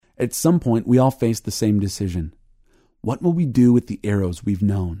At some point, we all face the same decision. What will we do with the arrows we've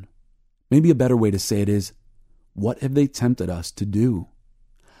known? Maybe a better way to say it is, what have they tempted us to do?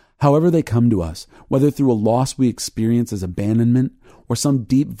 However they come to us, whether through a loss we experience as abandonment or some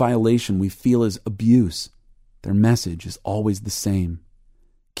deep violation we feel as abuse, their message is always the same.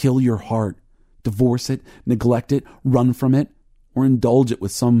 Kill your heart, divorce it, neglect it, run from it, or indulge it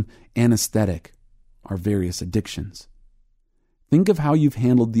with some anesthetic, our various addictions. Think of how you've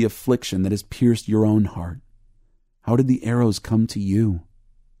handled the affliction that has pierced your own heart. How did the arrows come to you?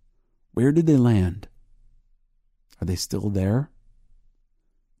 Where did they land? Are they still there?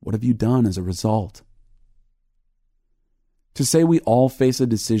 What have you done as a result? To say we all face a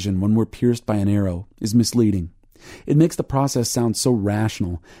decision when we're pierced by an arrow is misleading. It makes the process sound so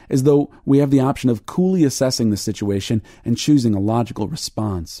rational, as though we have the option of coolly assessing the situation and choosing a logical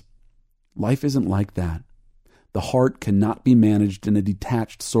response. Life isn't like that. The heart cannot be managed in a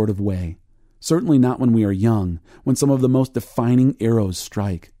detached sort of way, certainly not when we are young, when some of the most defining arrows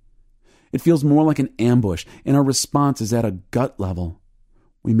strike. It feels more like an ambush, and our response is at a gut level.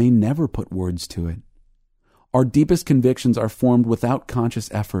 We may never put words to it. Our deepest convictions are formed without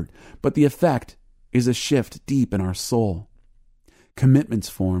conscious effort, but the effect is a shift deep in our soul. Commitments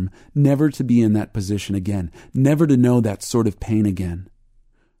form never to be in that position again, never to know that sort of pain again.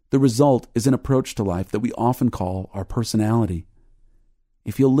 The result is an approach to life that we often call our personality.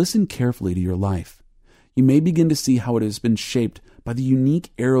 If you'll listen carefully to your life, you may begin to see how it has been shaped by the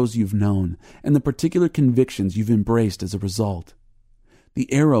unique arrows you've known and the particular convictions you've embraced as a result.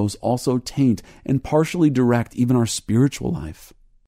 The arrows also taint and partially direct even our spiritual life.